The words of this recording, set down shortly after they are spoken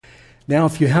Now,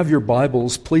 if you have your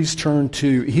Bibles, please turn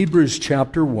to Hebrews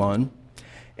chapter 1,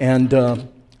 and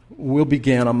we'll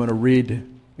begin. I'm going to read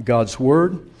God's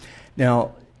Word.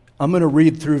 Now, I'm going to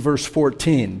read through verse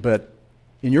 14, but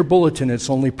in your bulletin, it's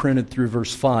only printed through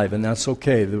verse 5, and that's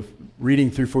okay. The reading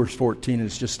through verse 14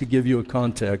 is just to give you a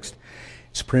context.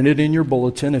 It's printed in your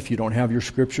bulletin if you don't have your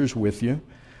scriptures with you.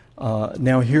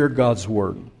 Now, hear God's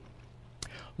Word.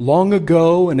 Long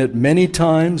ago, and at many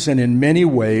times and in many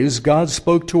ways, God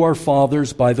spoke to our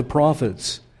fathers by the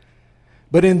prophets.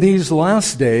 But in these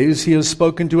last days, He has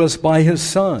spoken to us by His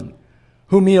Son,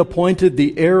 whom He appointed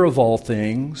the heir of all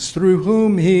things, through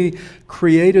whom He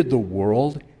created the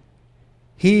world.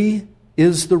 He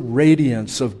is the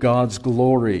radiance of God's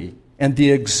glory and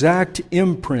the exact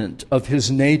imprint of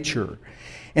His nature,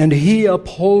 and He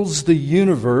upholds the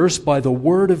universe by the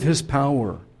word of His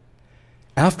power.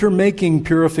 After making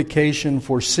purification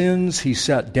for sins, He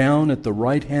sat down at the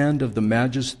right hand of the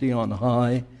Majesty on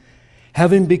high,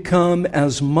 having become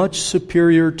as much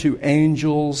superior to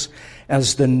angels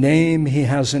as the name He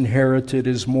has inherited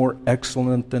is more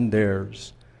excellent than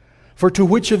theirs. For to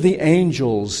which of the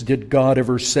angels did God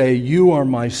ever say, "You are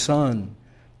my Son,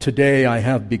 today I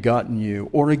have begotten you"?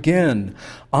 Or again,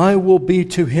 "I will be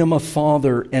to him a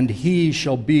father, and he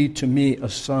shall be to me a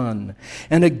son"?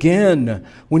 And again,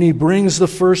 when He brings the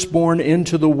firstborn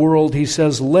into the world, He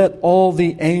says, "Let all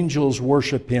the angels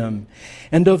worship him."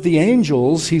 And of the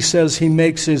angels, He says He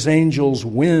makes His angels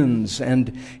winds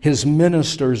and His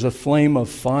ministers a flame of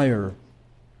fire.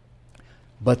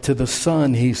 But to the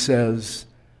Son He says,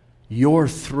 "Your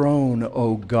throne,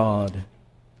 O God,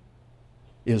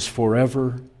 is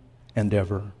forever and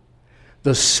ever.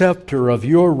 The scepter of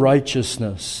your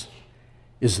righteousness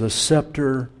is the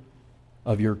scepter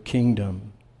of your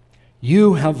kingdom.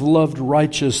 You have loved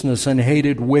righteousness and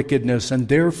hated wickedness, and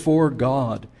therefore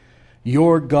God,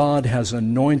 your God, has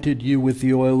anointed you with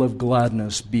the oil of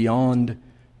gladness beyond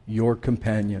your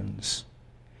companions.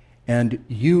 And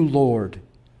you, Lord,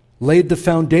 laid the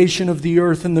foundation of the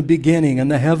earth in the beginning,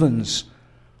 and the heavens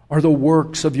are the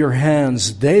works of your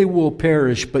hands. They will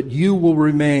perish, but you will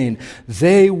remain.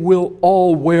 They will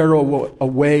all wear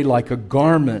away like a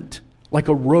garment, like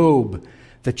a robe,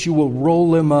 that you will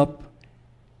roll them up,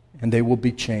 and they will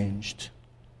be changed.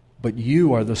 But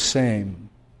you are the same,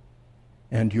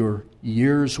 and your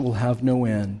years will have no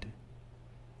end."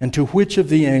 And to which of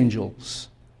the angels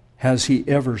has He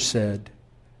ever said,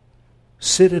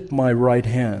 "Sit at my right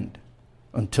hand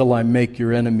until I make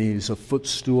your enemies a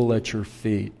footstool at your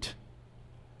feet"?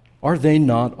 Are they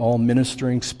not all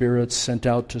ministering spirits sent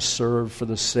out to serve for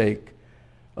the sake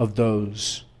of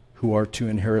those who are to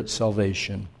inherit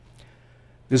salvation?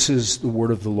 This is the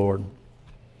word of the Lord.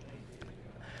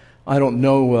 I don't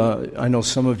know, I know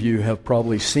some of you have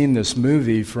probably seen this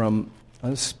movie from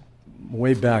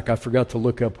way back. I forgot to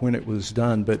look up when it was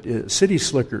done, but City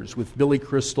Slickers with Billy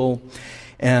Crystal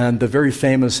and the very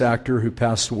famous actor who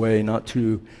passed away not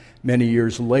too many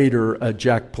years later,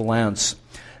 Jack Palance.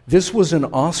 This was an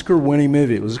Oscar-winning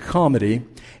movie. It was a comedy,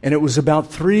 and it was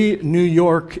about three New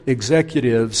York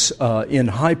executives in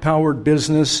high-powered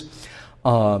business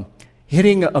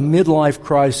hitting a midlife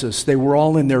crisis. They were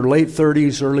all in their late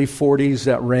 30s, early 40s,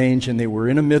 that range, and they were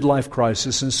in a midlife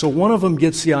crisis. And so one of them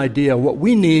gets the idea, what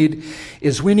we need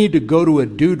is we need to go to a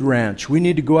dude ranch. We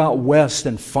need to go out west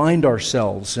and find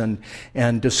ourselves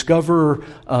and discover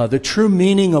the true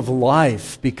meaning of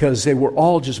life, because they were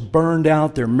all just burned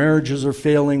out. Their marriages are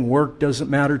failing. Work doesn't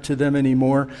matter to them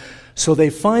anymore. So they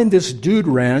find this dude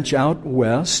ranch out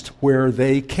west where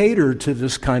they cater to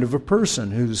this kind of a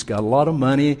person who's got a lot of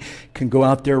money, can go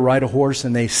out there, ride a horse,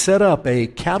 and they set up a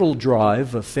cattle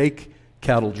drive, a fake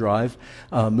cattle drive,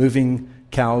 moving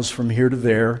cows from here to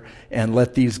there, and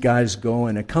let these guys go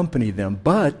and accompany them.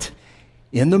 But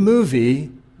in the movie,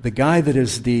 the guy that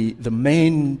is the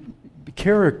main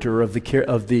character of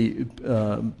the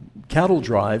cattle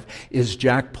drive is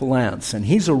Jack Palance, and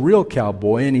he's a real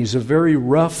cowboy, and he's a very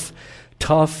rough,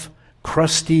 tough,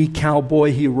 crusty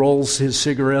cowboy. He rolls his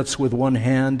cigarettes with one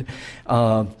hand,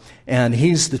 and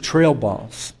he's the trail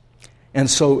boss. And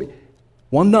so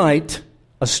one night,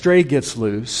 a stray gets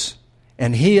loose,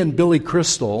 and he and Billy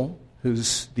Crystal,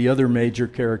 who's the other major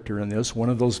character in this, one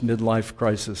of those midlife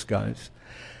crisis guys,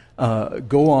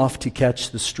 go off to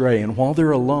catch the stray. And while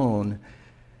they're alone,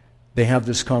 they have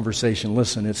this conversation.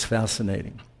 Listen, it's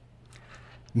fascinating.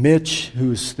 Mitch,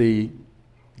 who's the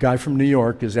guy from New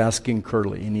York, is asking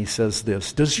Curly, and he says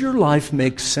this, "Does your life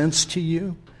make sense to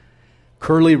you?"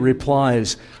 Curly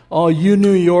replies, "Oh, you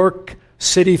New York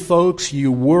City folks, you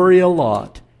worry a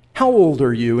lot. How old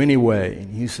are you anyway?"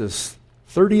 And he says,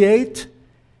 38?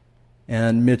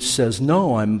 And Mitch says,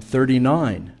 "No, I'm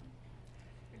 39.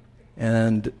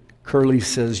 And Curly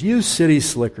says, "You city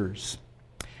slickers,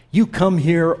 you come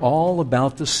here all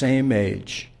about the same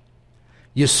age.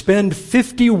 You spend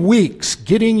 50 weeks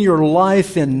getting your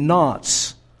life in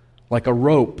knots like a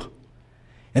rope.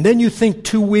 And then you think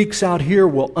 2 weeks out here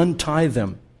will untie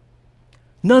them.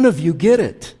 None of you get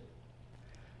it.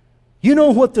 You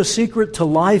know what the secret to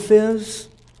life is?"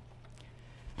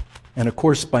 And of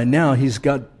course, by now, he's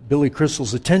got Billy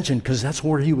Crystal's attention because that's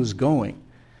where he was going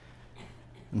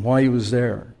and why he was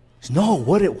there. He says, "No,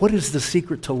 what is the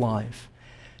secret to life?"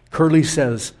 Curly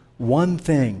says, "One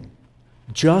thing,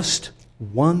 just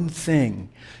one thing.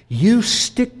 You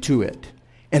stick to it,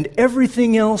 and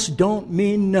everything else don't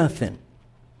mean nothing."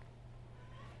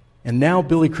 And now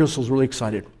Billy Crystal's really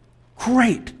excited.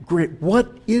 Great.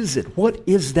 What is it? What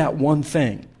is that one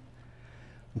thing?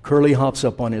 And Curly hops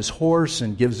up on his horse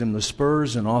and gives him the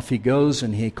spurs, and off he goes,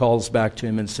 and he calls back to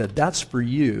him and said, "That's for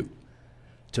you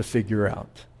to figure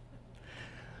out."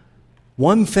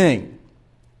 One thing.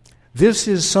 This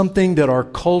is something that our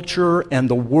culture and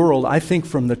the world, I think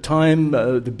from the time,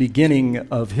 the beginning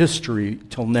of history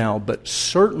till now, but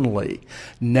certainly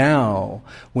now,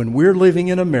 when we're living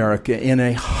in America in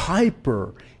a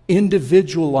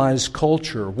hyper-individualized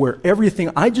culture where everything,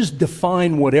 I just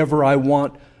define whatever I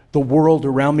want the world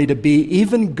around me to be,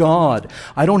 even God.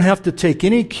 I don't have to take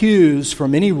any cues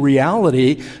from any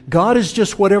reality. God is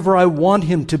just whatever I want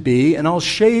Him to be, and I'll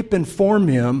shape and form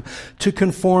Him to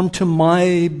conform to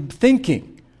my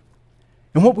thinking.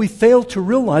 And what we fail to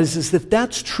realize is that if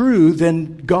that's true,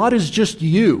 then God is just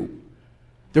you.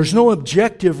 There's no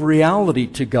objective reality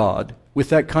to God with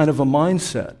that kind of a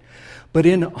mindset. But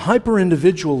in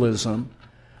hyper-individualism,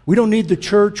 we don't need the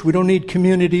church, we don't need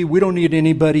community, we don't need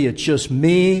anybody. It's just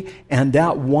me and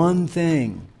that one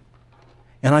thing.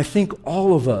 And I think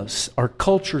all of us, our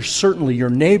culture, certainly your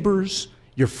neighbors,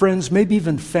 your friends, maybe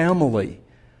even family,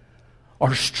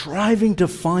 are striving to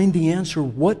find the answer.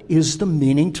 What is the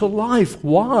meaning to life?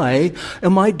 Why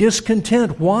am I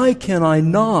discontent? Why can I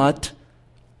not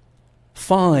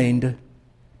find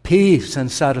peace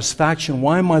and satisfaction?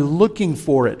 Why am I looking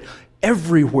for it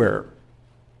everywhere?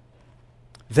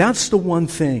 That's the one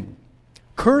thing.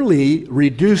 Curly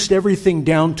reduced everything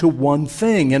down to one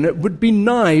thing, and it would be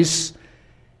nice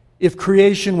if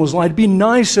creation was like, it'd be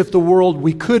nice if the world,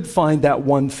 we could find that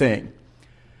one thing.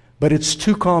 But it's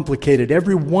too complicated.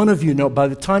 Every one of you know, by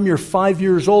the time you're 5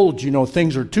 years old, you know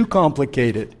things are too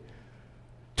complicated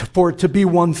for it to be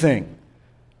one thing.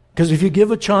 Because if you give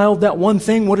a child that one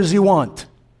thing, what does he want?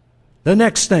 The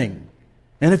next thing.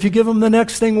 And if you give them the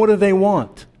next thing, what do they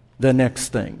want? The next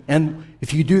thing. And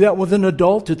if you do that with an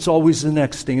adult, it's always the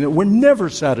next thing. We're never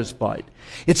satisfied.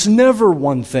 It's never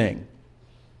one thing.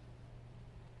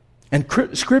 And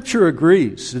Scripture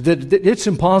agrees that it's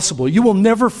impossible. You will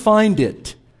never find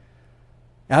it.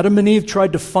 Adam and Eve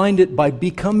tried to find it by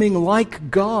becoming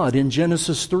like God in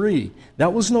Genesis 3.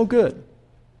 That was no good.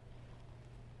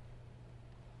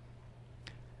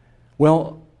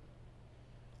 Well,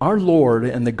 our Lord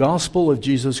and the gospel of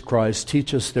Jesus Christ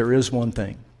teach us there is one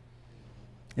thing.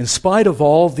 In spite of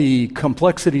all the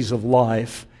complexities of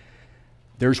life,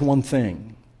 there's one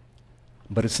thing.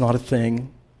 But it's not a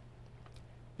thing.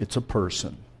 It's a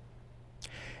person.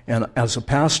 And as a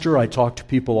pastor, I talk to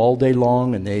people all day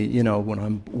long, and they,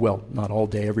 not all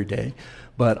day, every day,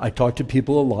 but I talk to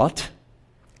people a lot,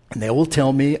 and they will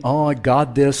tell me, oh,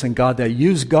 God this and God that.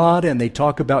 Use God, and they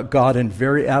talk about God in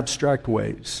very abstract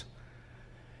ways.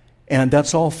 And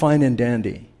that's all fine and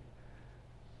dandy.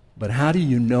 But how do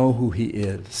you know who He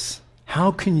is?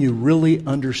 How can you really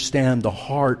understand the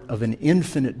heart of an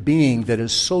infinite being that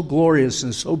is so glorious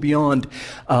and so beyond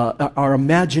our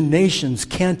imaginations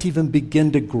can't even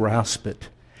begin to grasp it?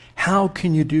 How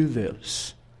can you do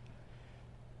this?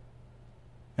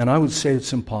 And I would say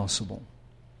it's impossible.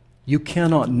 You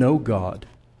cannot know God,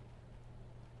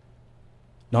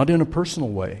 not in a personal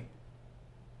way.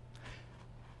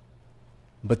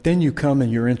 But then you come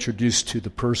and you're introduced to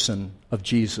the person of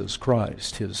Jesus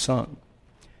Christ, His Son.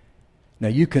 Now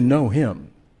you can know Him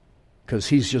because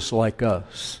He's just like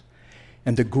us.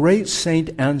 And the great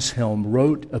Saint Anselm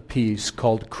wrote a piece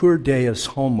called Cur Deus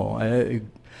Homo. I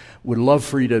would love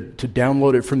for you to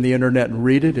download it from the internet and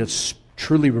read it. It's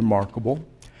truly remarkable.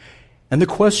 And the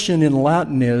question in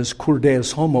Latin is, Cur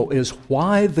Deus Homo, is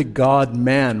why the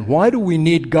God-man? Why do we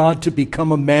need God to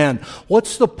become a man?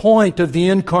 What's the point of the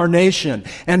incarnation?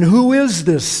 And who is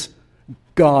this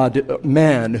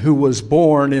God-man who was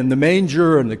born in the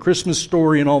manger and the Christmas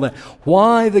story and all that?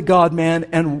 Why the God-man,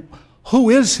 and who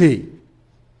is He?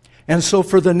 And so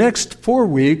for the next 4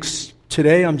 weeks,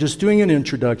 today I'm just doing an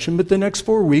introduction, but the next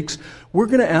 4 weeks, we're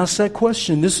going to ask that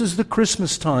question. This is the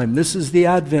Christmas time. This is the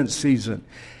Advent season.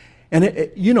 And,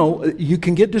 you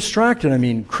can get distracted. I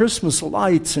mean, Christmas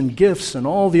lights and gifts and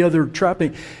all the other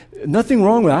trapping. Nothing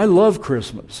wrong with it. I love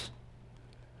Christmas.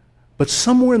 But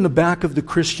somewhere in the back of the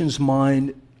Christian's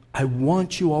mind, I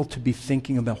want you all to be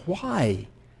thinking about why.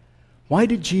 Why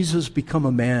did Jesus become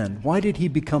a man? Why did he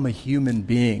become a human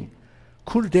being?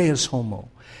 Cur Deus Homo.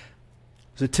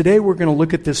 So today we're going to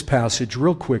look at this passage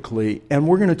real quickly, and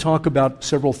we're going to talk about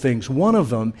several things. One of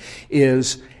them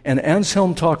is, and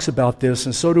Anselm talks about this,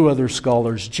 and so do other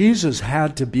scholars,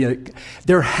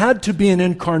 there had to be an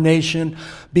incarnation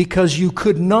because you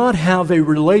could not have a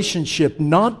relationship,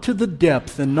 not to the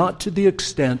depth and not to the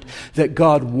extent that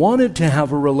God wanted to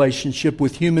have a relationship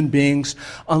with human beings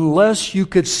unless you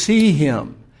could see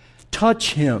him,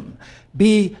 touch him,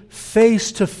 be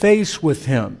face to face with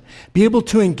him, be able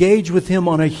to engage with him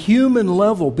on a human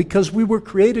level, because we were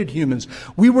created humans.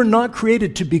 We were not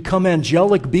created to become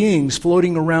angelic beings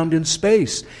floating around in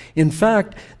space. In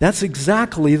fact, that's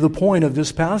exactly the point of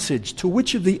this passage. To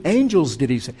which of the angels did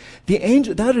he say? The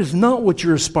angel, that is not what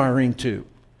you're aspiring to.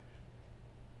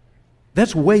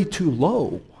 That's way too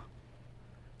low.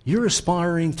 You're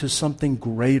aspiring to something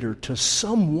greater, to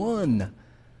someone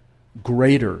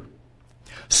greater.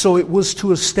 So it was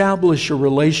to establish a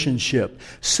relationship.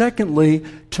 Secondly,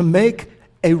 to make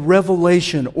a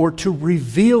revelation or to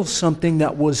reveal something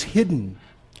that was hidden.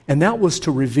 And that was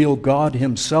to reveal God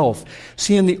himself.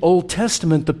 See, in the Old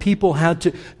Testament, the people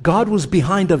God was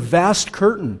behind a vast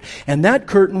curtain. And that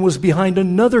curtain was behind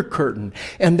another curtain.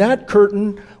 And that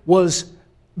curtain was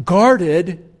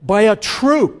guarded by a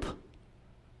troop.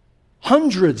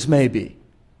 Hundreds, maybe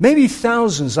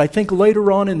thousands. I think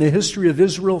later on in the history of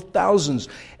Israel, thousands.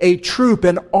 A troop,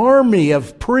 an army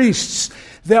of priests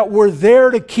that were there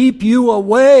to keep you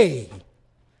away,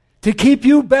 to keep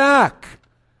you back.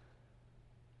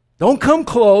 Don't come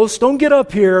close. Don't get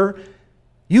up here.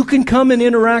 You can come and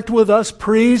interact with us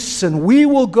priests, and we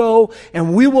will go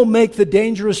and we will make the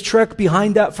dangerous trek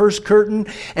behind that first curtain.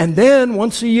 And then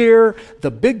once a year,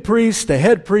 the big priest, the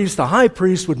head priest, the high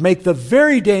priest would make the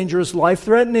very dangerous,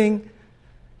 life-threatening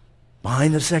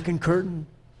behind the second curtain.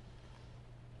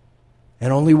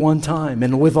 And only one time,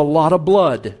 and with a lot of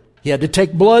blood. He had to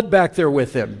take blood back there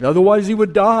with him, otherwise he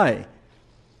would die.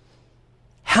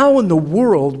 How in the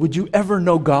world would you ever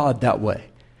know God that way?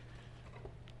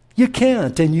 You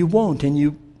can't, and you won't,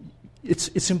 and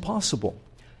it's impossible.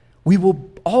 We will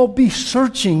all be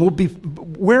searching, we'll be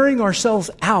wearing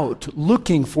ourselves out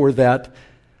looking for that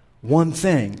one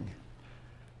thing,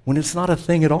 when it's not a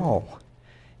thing at all.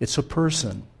 It's a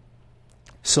person.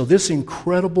 So this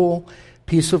incredible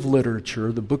piece of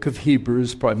literature, the book of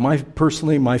Hebrews, probably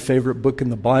personally my favorite book in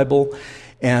the Bible,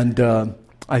 and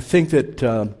I think that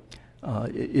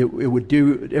it would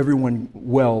do everyone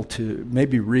well to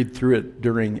maybe read through it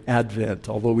during Advent,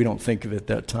 although we don't think of it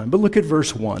that time. But look at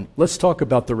verse 1. Let's talk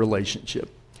about the relationship.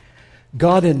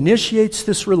 God initiates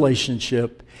this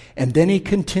relationship, and then he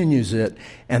continues it,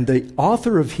 and the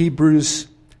author of Hebrews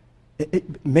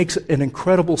it makes an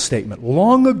incredible statement.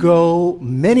 Long ago,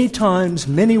 many times,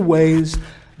 many ways,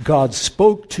 God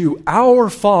spoke to our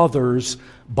fathers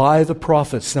by the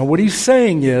prophets. Now, what he's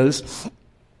saying is,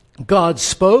 God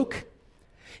spoke.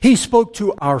 He spoke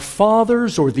to our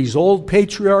fathers, or these old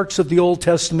patriarchs of the Old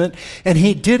Testament, and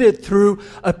he did it through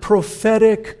a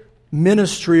prophetic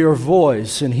ministry or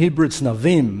voice. In Hebrew, it's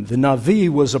Navim. The Navi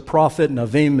was a prophet.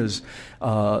 Navim is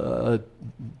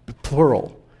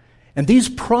plural. And these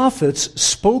prophets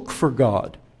spoke for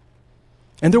God.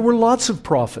 And there were lots of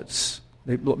prophets.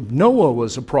 Noah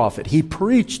was a prophet. He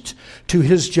preached to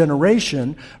his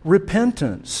generation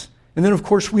repentance. And then, of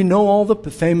course, we know all the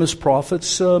famous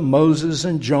prophets, Moses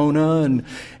and Jonah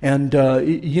and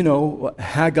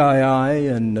Haggai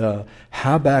and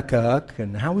Habakkuk.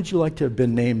 And how would you like to have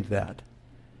been named that?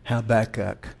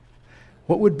 Habakkuk.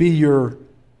 What would be your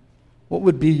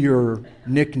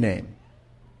nickname?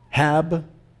 Hab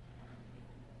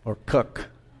or Cook?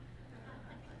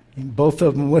 Both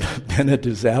of them would have been a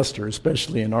disaster,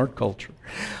 especially in our culture.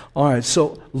 All right,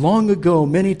 so long ago,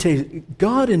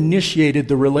 God initiated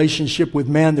the relationship with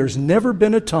man. There's never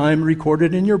been a time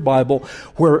recorded in your Bible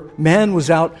where man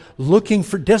was out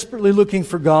desperately looking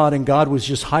for God, and God was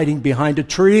just hiding behind a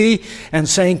tree and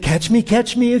saying, catch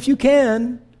me if you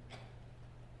can.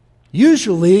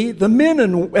 Usually, the men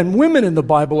and women in the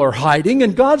Bible are hiding,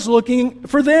 and God's looking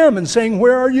for them and saying,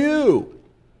 where are you?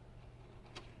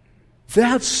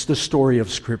 That's the story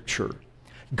of Scripture.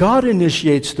 God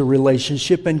initiates the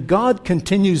relationship and God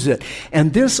continues it.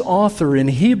 And this author in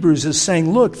Hebrews is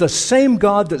saying, look, the same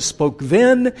God that spoke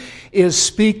then is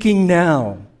speaking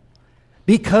now.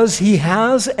 Because He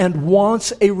has and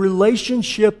wants a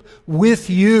relationship with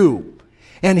you.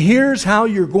 And here's how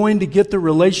you're going to get the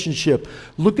relationship.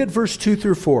 Look at verse 2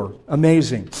 through 4.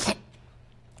 Amazing.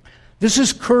 This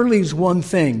is Curly's one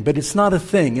thing, but it's not a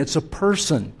thing. It's a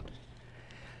person.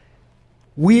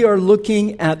 We are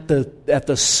looking at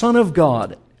the Son of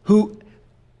God, who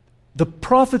the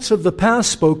prophets of the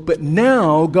past spoke, but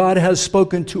now God has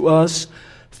spoken to us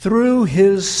through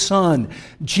His Son.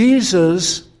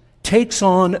 Jesus takes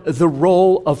on the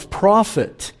role of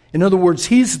prophet. In other words,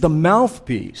 He's the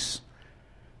mouthpiece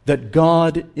that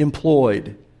God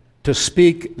employed to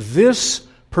speak this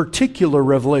particular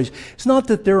revelation. It's not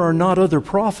that there are not other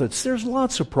prophets. There's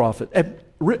lots of prophets.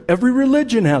 Every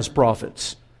religion has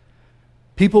prophets.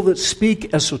 People that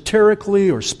speak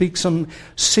esoterically or speak some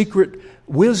secret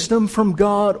wisdom from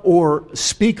God or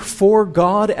speak for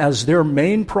God as their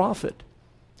main prophet.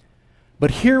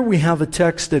 But here we have a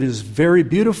text that is very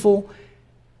beautiful,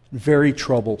 very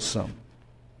troublesome.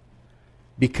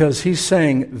 Because he's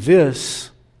saying this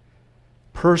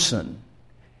person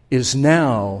is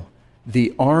now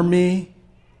the army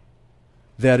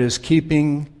that is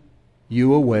keeping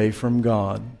you away from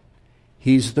God.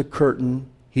 He's the curtain.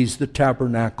 He's the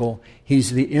tabernacle.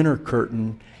 He's the inner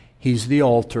curtain. He's the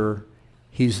altar.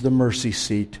 He's the mercy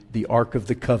seat, the Ark of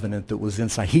the Covenant that was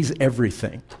inside. He's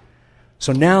everything.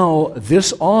 So now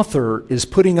this author is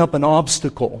putting up an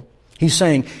obstacle. He's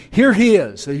saying, here He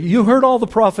is. You heard all the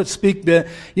prophets speak. They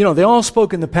all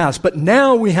spoke in the past. But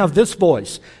now we have this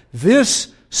voice,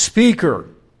 this speaker.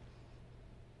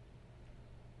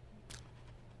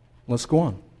 Let's go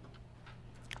on.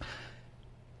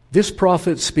 This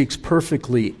prophet speaks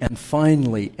perfectly and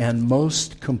finely and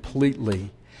most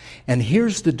completely. And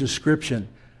here's the description.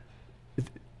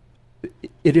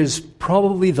 It is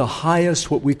probably the highest,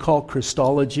 what we call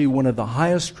Christology, one of the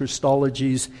highest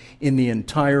Christologies in the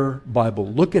entire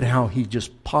Bible. Look at how he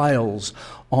just piles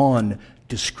on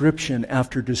description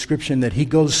after description, that he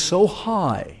goes so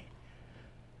high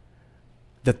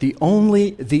that the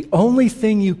only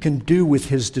thing you can do with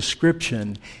his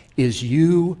description is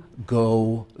you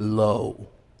go low,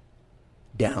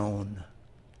 down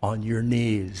on your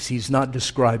knees. He's not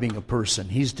describing a person.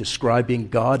 He's describing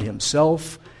God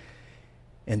Himself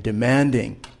and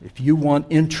demanding, if you want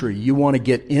entry, you want to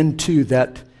get into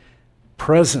that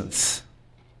presence,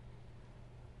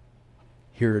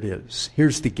 here it is.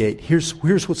 Here's the gate. Here's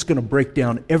what's going to break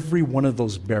down every one of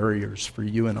those barriers for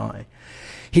you and I.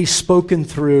 He's spoken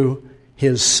through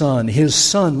His Son. His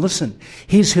Son, listen,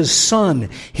 He's His Son,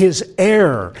 His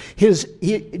heir.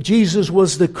 Jesus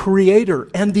was the creator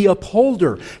and the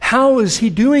upholder. How is He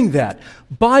doing that?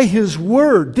 By His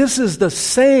Word. This is the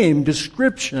same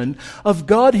description of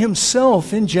God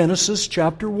Himself in Genesis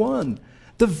chapter 1.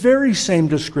 The very same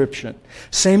description.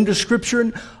 Same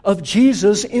description of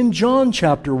Jesus in John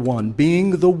chapter 1,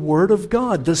 being the Word of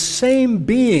God. The same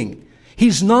being.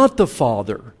 He's not the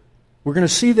Father. We're going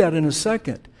to see that in a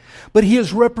second. But He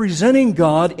is representing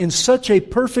God in such a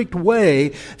perfect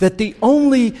way that the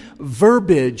only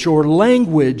verbiage or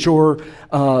language or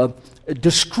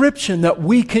description that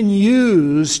we can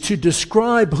use to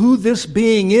describe who this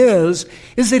being is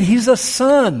that He's a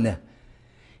son.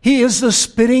 He is the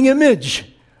spitting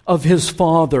image of His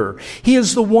Father. He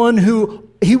is the one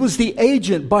He was the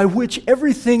agent by which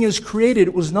everything is created.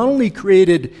 It was not only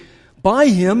created by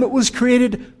Him, it was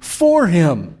created for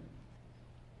Him.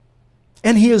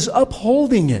 And He is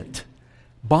upholding it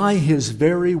by His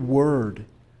very Word.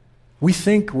 We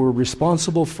think we're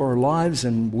responsible for our lives,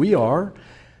 and we are.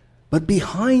 But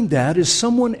behind that is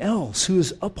someone else who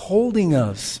is upholding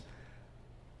us.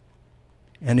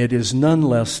 And it is none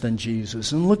less than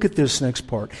Jesus. And look at this next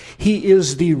part. He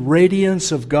is the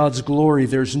radiance of God's glory.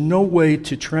 There's no way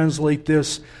to translate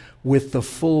this with the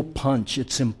full punch.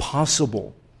 It's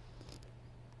impossible.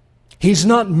 He's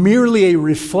not merely a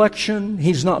reflection.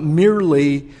 He's not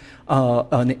merely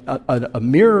a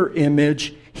mirror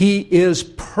image. He is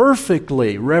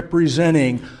perfectly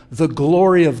representing the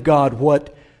glory of God.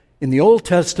 What in the Old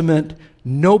Testament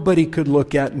nobody could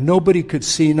look at, nobody could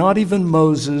see, not even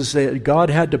Moses. God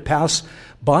had to pass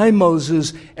by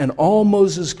Moses, and all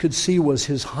Moses could see was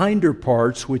his hinder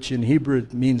parts, which in Hebrew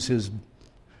means his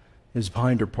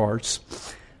hinder parts.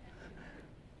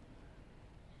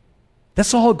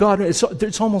 That's all God.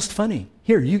 It's almost funny.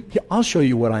 Here, I'll show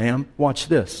you what I am. Watch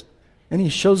this. And He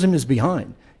shows him his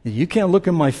behind. You can't look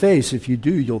in my face. If you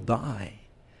do, you'll die.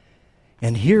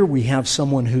 And here we have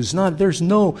someone who's not, there's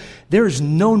no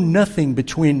nothing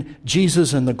between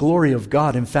Jesus and the glory of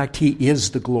God. In fact, he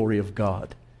is the glory of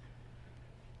God.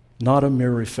 Not a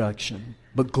mere reflection,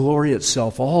 but glory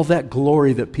itself. All that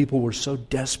glory that people were so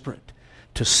desperate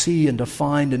to see and to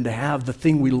find and to have, the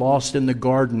thing we lost in the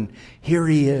garden. Here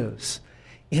he is,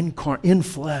 in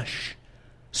flesh,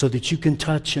 so that you can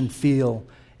touch and feel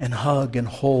and hug and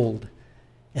hold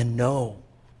and know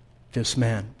this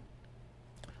man.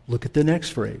 Look at the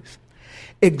next phrase.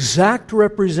 Exact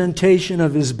representation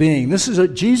of his being.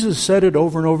 Jesus said it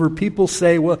over and over. People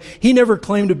say, well, he never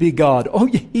claimed to be God. Oh,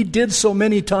 he did so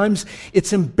many times.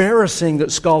 It's embarrassing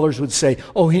that scholars would say,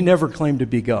 oh, he never claimed to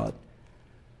be God.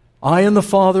 I and the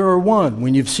Father are one.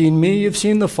 When you've seen me, you've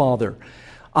seen the Father.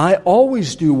 I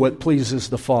always do what pleases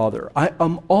the Father. I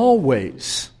am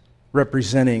always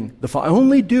representing the Father. I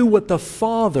only do what the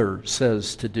Father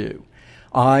says to do.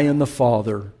 I and the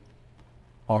Father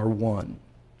are one.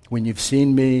 When you've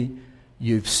seen me,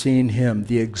 you've seen him.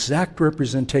 The exact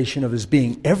representation of his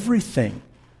being. Everything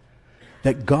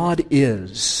that God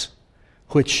is,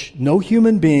 which no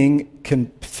human being can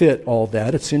fit all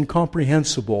that. It's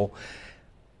incomprehensible.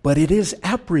 But it is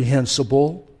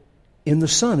apprehensible in the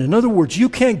Son. In other words, you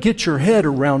can't get your head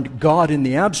around God in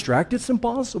the abstract. It's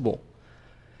impossible.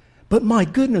 But my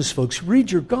goodness, folks,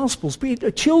 read your Gospels.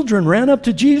 Children ran up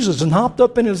to Jesus and hopped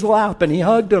up in his lap, and he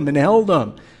hugged them and held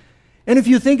them. And if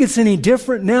you think it's any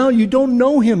different now, you don't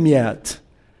know him yet.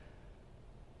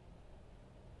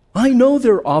 I know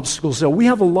there are obstacles there. We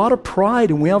have a lot of pride,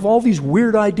 and we have all these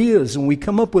weird ideas, and we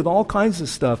come up with all kinds of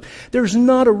stuff. There's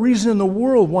not a reason in the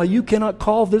world why you cannot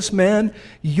call this man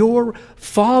your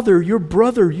father, your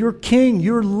brother, your king,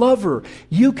 your lover.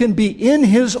 You can be in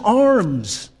his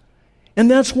arms. And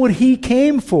that's what he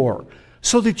came for.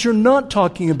 So that you're not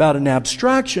talking about an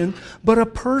abstraction, but a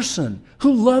person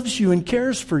who loves you and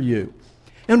cares for you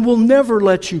and will never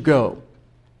let you go.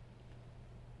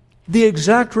 The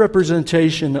exact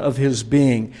representation of his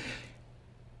being.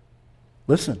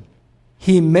 Listen,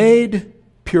 he made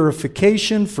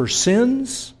purification for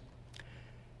sins,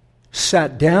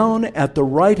 sat down at the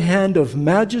right hand of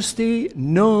majesty.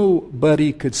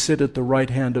 Nobody could sit at the right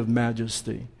hand of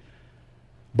majesty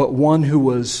but one who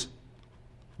was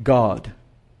God,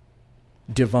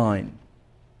 divine.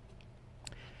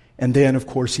 And then, of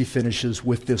course, he finishes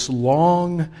with this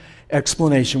long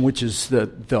explanation, which is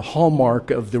the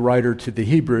hallmark of the writer to the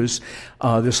Hebrews,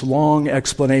 this long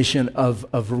explanation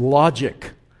of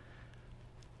logic.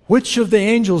 Which of the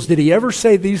angels did he ever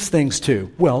say these things to?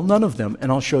 Well, none of them,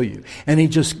 and I'll show you. And he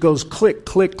just goes click,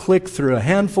 click, click through a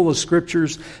handful of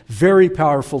scriptures, very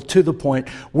powerful, to the point.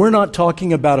 We're not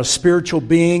talking about a spiritual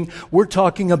being. We're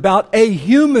talking about a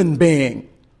human being.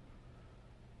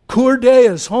 Cur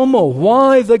Deus Homo.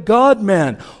 Why the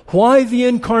God-man? Why the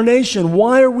incarnation?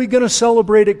 Why are we going to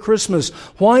celebrate at Christmas?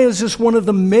 Why is this one of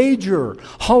the major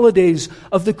holidays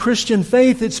of the Christian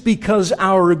faith? It's because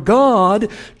our God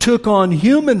took on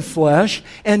human flesh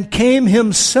and came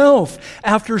himself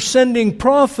after sending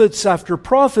prophets after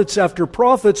prophets after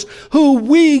prophets who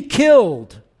we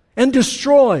killed and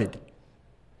destroyed.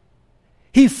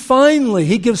 He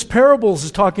gives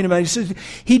parables talking about it. He says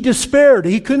he despaired.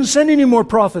 He couldn't send any more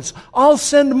prophets. I'll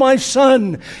send my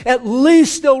son. At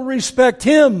least they'll respect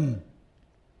him.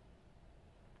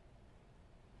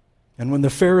 And when the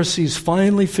Pharisees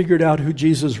finally figured out who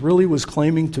Jesus really was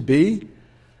claiming to be,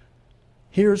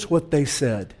 here's what they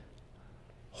said.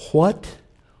 What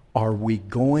are we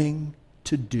going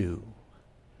to do?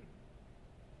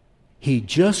 He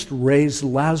just raised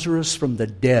Lazarus from the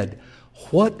dead.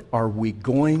 What are we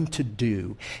going to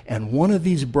do? And one of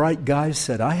these bright guys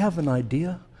said, I have an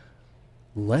idea.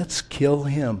 Let's kill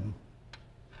him.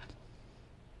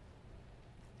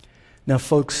 Now,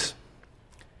 folks,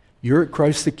 you're at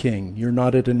Christ the King. You're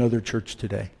not at another church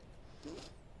today.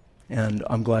 And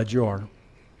I'm glad you are.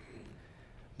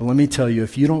 But let me tell you,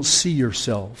 if you don't see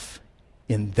yourself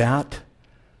in that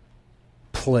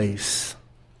place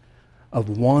of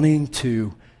wanting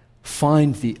to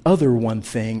find the other one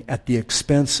thing at the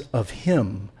expense of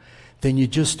him, then you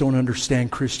just don't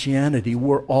understand Christianity.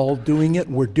 We're all doing it.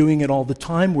 We're doing it all the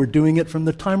time. We're doing it from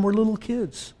the time we're little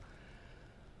kids.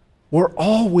 We're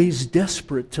always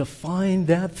desperate to find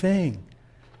that thing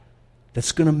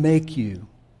that's going to make you.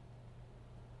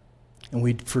 And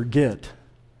we forget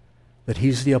that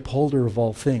he's the upholder of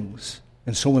all things.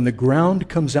 And so when the ground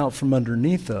comes out from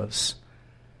underneath us,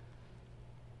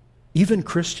 even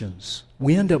Christians,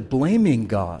 we end up blaming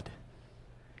God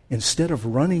instead of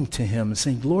running to him and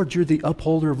saying, Lord, you're the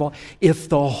upholder of all. If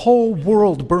the whole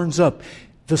world burns up,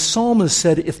 The psalmist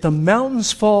said, if the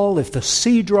mountains fall, if the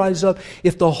sea dries up,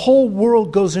 if the whole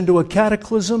world goes into a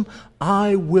cataclysm,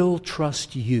 I will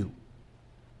trust you.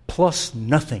 Plus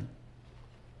nothing.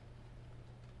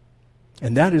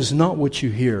 And that is not what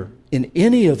you hear in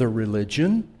any other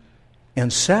religion.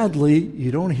 And sadly,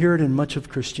 you don't hear it in much of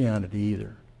Christianity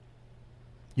either.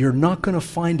 You're not going to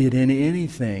find it in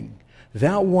anything.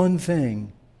 That one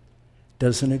thing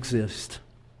doesn't exist.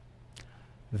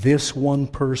 This one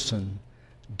person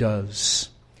does.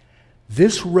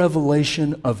 This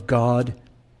revelation of God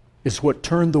is what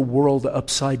turned the world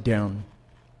upside down.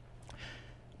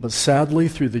 But sadly,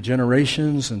 through the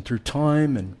generations and through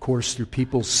time, and of course through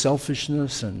people's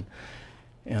selfishness and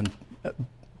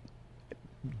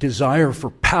desire for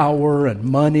power and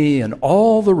money and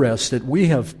all the rest, that we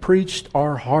have preached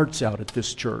our hearts out at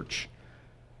this church,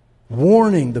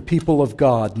 warning the people of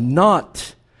God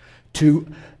not to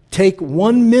take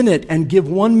 1 minute and give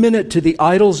 1 minute to the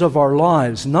idols of our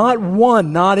lives. Not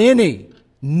one, not any,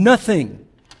 nothing.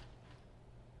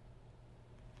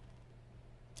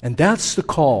 And that's the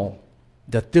call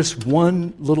that this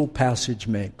one little passage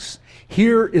makes.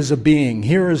 Here is a being,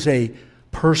 here is a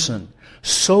person,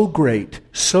 so great,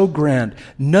 so grand,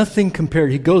 nothing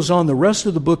compared. He goes on, the rest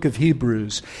of the book of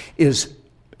Hebrews is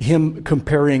him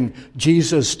comparing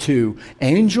Jesus to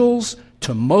angels,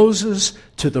 to Moses,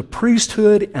 to the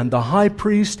priesthood and the high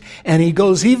priest. And he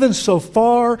goes even so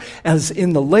far as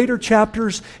in the later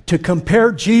chapters to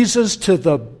compare Jesus to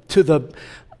the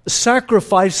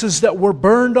sacrifices that were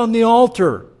burned on the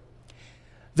altar.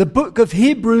 The book of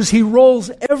Hebrews, he rolls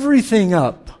everything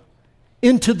up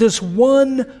into this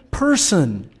one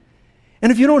person.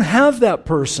 And if you don't have that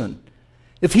person,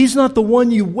 if he's not the one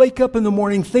you wake up in the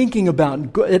morning thinking about,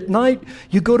 and at night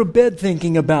you go to bed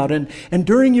thinking about, and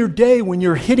during your day when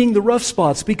you're hitting the rough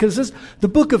spots, because the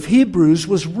book of Hebrews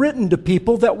was written to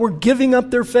people that were giving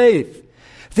up their faith.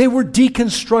 They were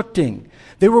deconstructing.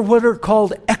 They were what are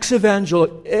called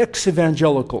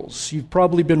ex-evangelicals. You've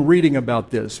probably been reading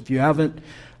about this. If you haven't,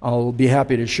 I'll be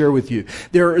happy to share with you.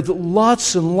 There are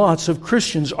lots and lots of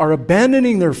Christians are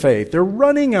abandoning their faith. They're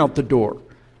running out the door.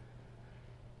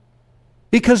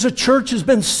 Because the church has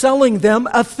been selling them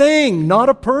a thing, not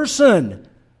a person.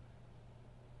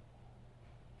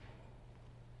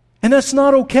 And that's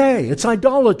not okay. It's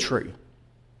idolatry.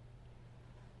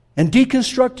 And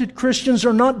deconstructed Christians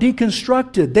are not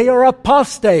deconstructed. They are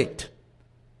apostate.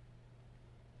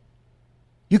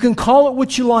 You can call it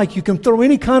what you like. You can throw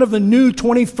any kind of a new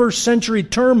 21st century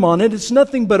term on it. It's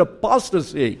nothing but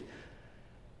apostasy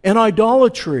and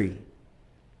idolatry.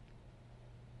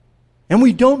 And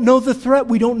we don't know the threat.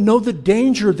 We don't know the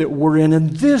danger that we're in.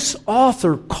 And this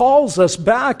author calls us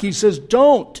back. He says,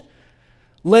 don't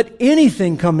let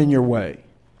anything come in your way.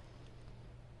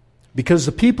 Because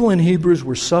the people in Hebrews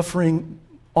were suffering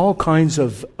all kinds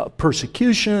of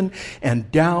persecution and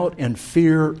doubt and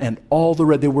fear and all the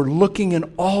rest. They were looking in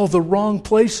all the wrong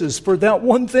places for that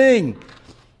one thing.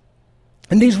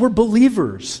 And these were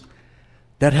believers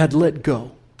that had let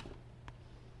go.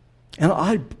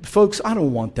 And folks, I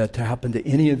don't want that to happen to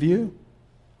any of you.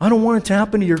 I don't want it to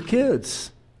happen to your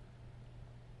kids.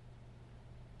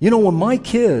 You know, when my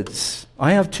kids,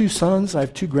 I have 2 sons, I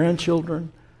have 2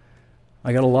 grandchildren.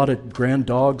 I got a lot of grand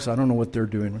dogs. I don't know what they're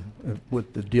doing,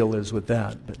 what the deal is with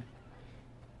that. But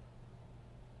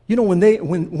you know,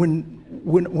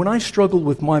 when I struggled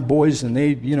with my boys and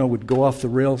they, would go off the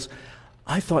rails,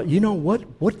 I thought, you know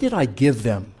what did I give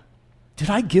them?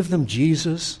 Did I give them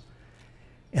Jesus?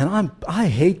 And I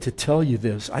hate to tell you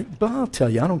this, but I'll tell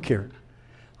you, I don't care.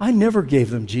 I never gave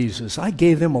them Jesus. I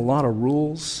gave them a lot of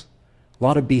rules, a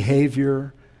lot of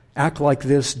behavior. Act like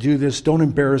this, do this, don't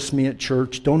embarrass me at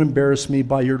church, don't embarrass me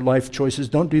by your life choices,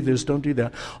 don't do this, don't do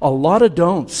that. A lot of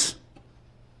don'ts.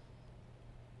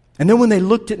 And then when they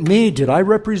looked at me, did I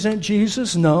represent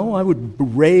Jesus? No, I would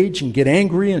rage and get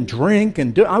angry and drink,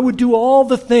 and I would do all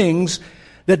the things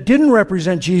that didn't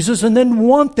represent Jesus and then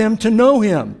want them to know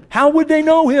Him. How would they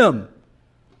know Him?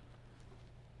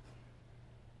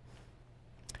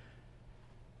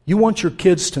 You want your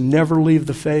kids to never leave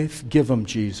the faith? Give them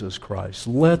Jesus Christ.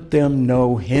 Let them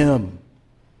know Him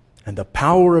and the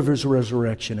power of His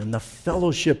resurrection and the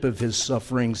fellowship of His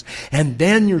sufferings. And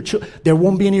then there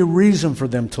won't be any reason for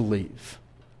them to leave.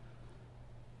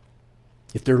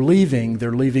 If they're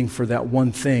leaving for that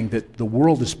one thing that the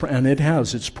world is, and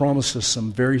it's promised us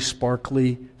some very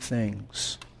sparkly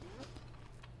things.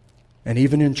 And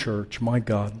even in church, my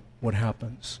God, what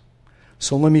happens?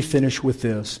 So let me finish with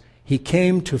this. He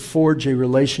came to forge a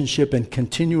relationship and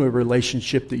continue a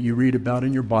relationship that you read about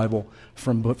in your Bible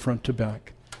from front to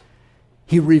back.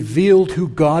 He revealed who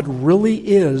God really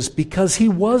is because He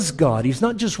was God. He's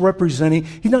not just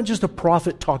He's not just a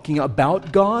prophet talking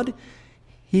about God.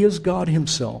 He is God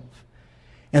Himself.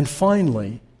 And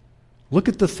finally, look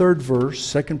at the third verse,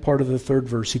 second part of the third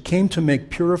verse. He came to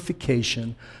make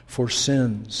purification for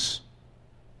sins.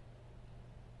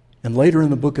 And later in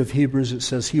the book of Hebrews it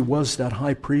says He was that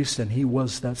high priest and He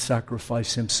was that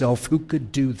sacrifice Himself. Who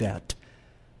could do that?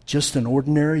 Just an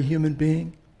ordinary human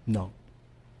being? No.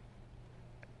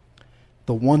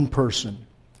 The one person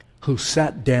who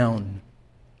sat down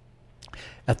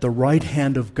at the right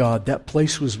hand of God, that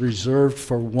place was reserved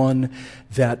for one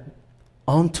that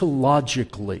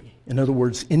ontologically, in other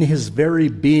words, in his very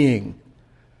being,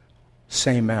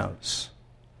 same as.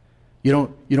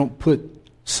 You don't put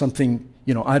something,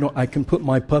 I can put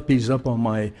my puppies up on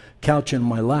my couch in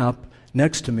my lap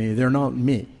next to me. They're not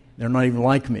me. They're not even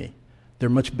like me. They're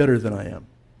much better than I am.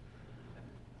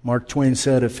 Mark Twain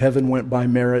said, if heaven went by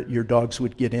merit, your dogs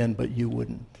would get in, but you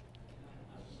wouldn't.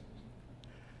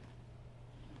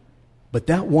 But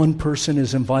that one person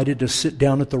is invited to sit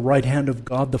down at the right hand of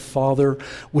God the Father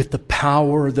with the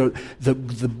power,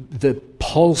 the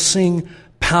pulsing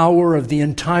power of the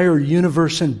entire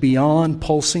universe and beyond,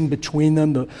 pulsing between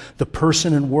them, the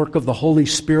person and work of the Holy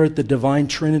Spirit, the divine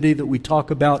Trinity that we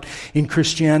talk about in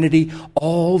Christianity,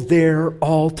 all there,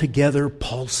 all together,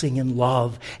 pulsing in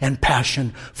love and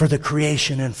passion for the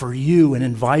creation and for you and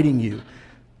inviting you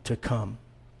to come.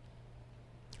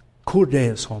 Cur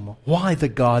Deus Homo. Why the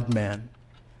God-man?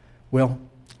 Well,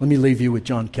 let me leave you with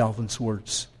John Calvin's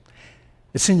words.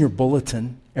 It's in your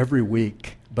bulletin every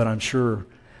week, but I'm sure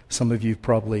some of you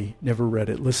probably never read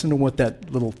it. Listen to what that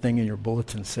little thing in your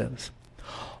bulletin says.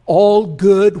 All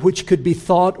good which could be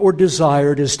thought or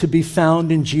desired is to be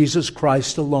found in Jesus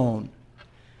Christ alone.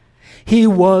 He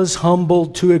was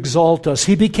humbled to exalt us.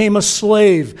 He became a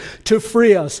slave to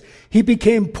free us. He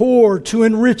became poor to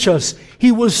enrich us.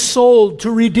 He was sold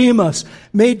to redeem us,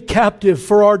 made captive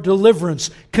for our deliverance,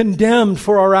 condemned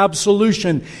for our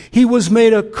absolution. He was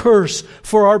made a curse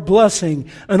for our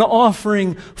blessing, an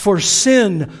offering for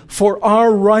sin, for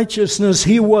our righteousness.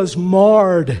 He was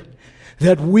marred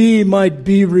that we might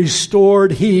be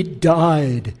restored. He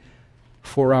died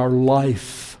for our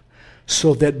life,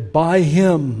 so that by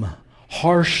Him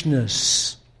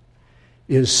harshness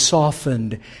is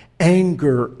softened,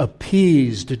 anger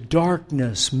appeased,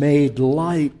 darkness made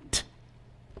light,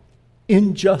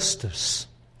 injustice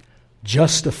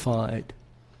justified,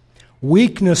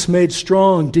 weakness made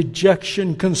strong,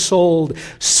 dejection consoled,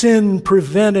 sin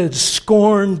prevented,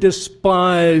 scorn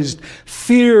despised,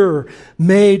 fear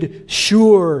made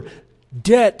sure,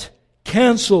 debt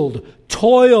canceled,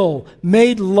 toil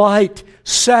made light,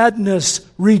 sadness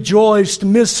rejoiced,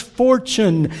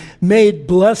 misfortune made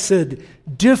blessed,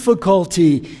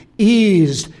 difficulty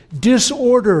eased,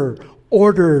 disorder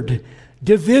ordered,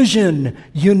 division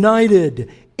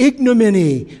united,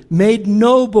 ignominy made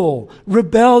noble,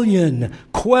 rebellion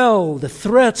quelled,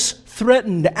 threats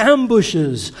threatened,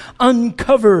 ambushes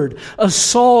uncovered,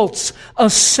 assaults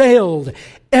assailed,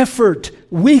 effort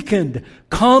weakened,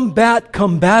 combat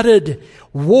combated,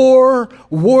 war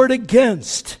warred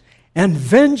against, and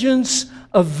vengeance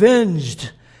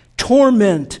avenged,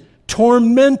 torment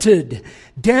tormented,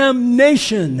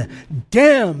 damnation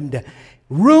damned,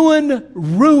 ruin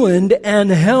ruined and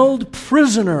held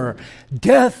prisoner,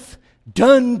 death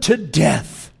done to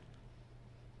death,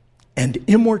 and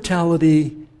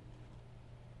immortality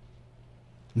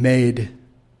made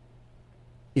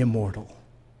immortal.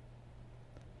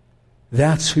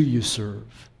 That's who you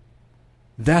serve.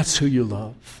 That's who you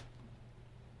love.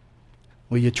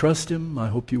 Will you trust Him? I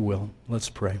hope you will. Let's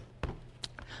pray.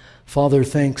 Father,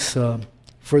 thanks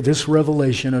for this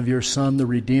revelation of your Son, the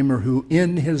Redeemer, who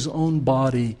in His own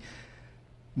body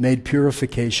made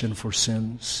purification for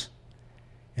sins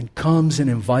and comes and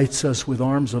invites us with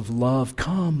arms of love.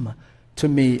 Come to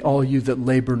me, all you that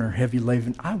labor and are heavy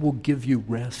laden. I will give you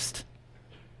rest.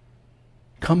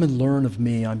 Come and learn of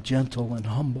me. I'm gentle and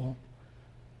humble,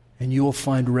 and you will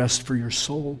find rest for your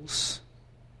souls.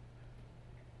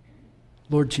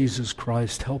 Lord Jesus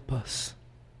Christ, help us,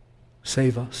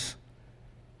 save us,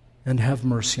 and have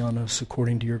mercy on us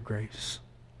according to your grace.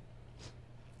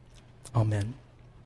 Amen.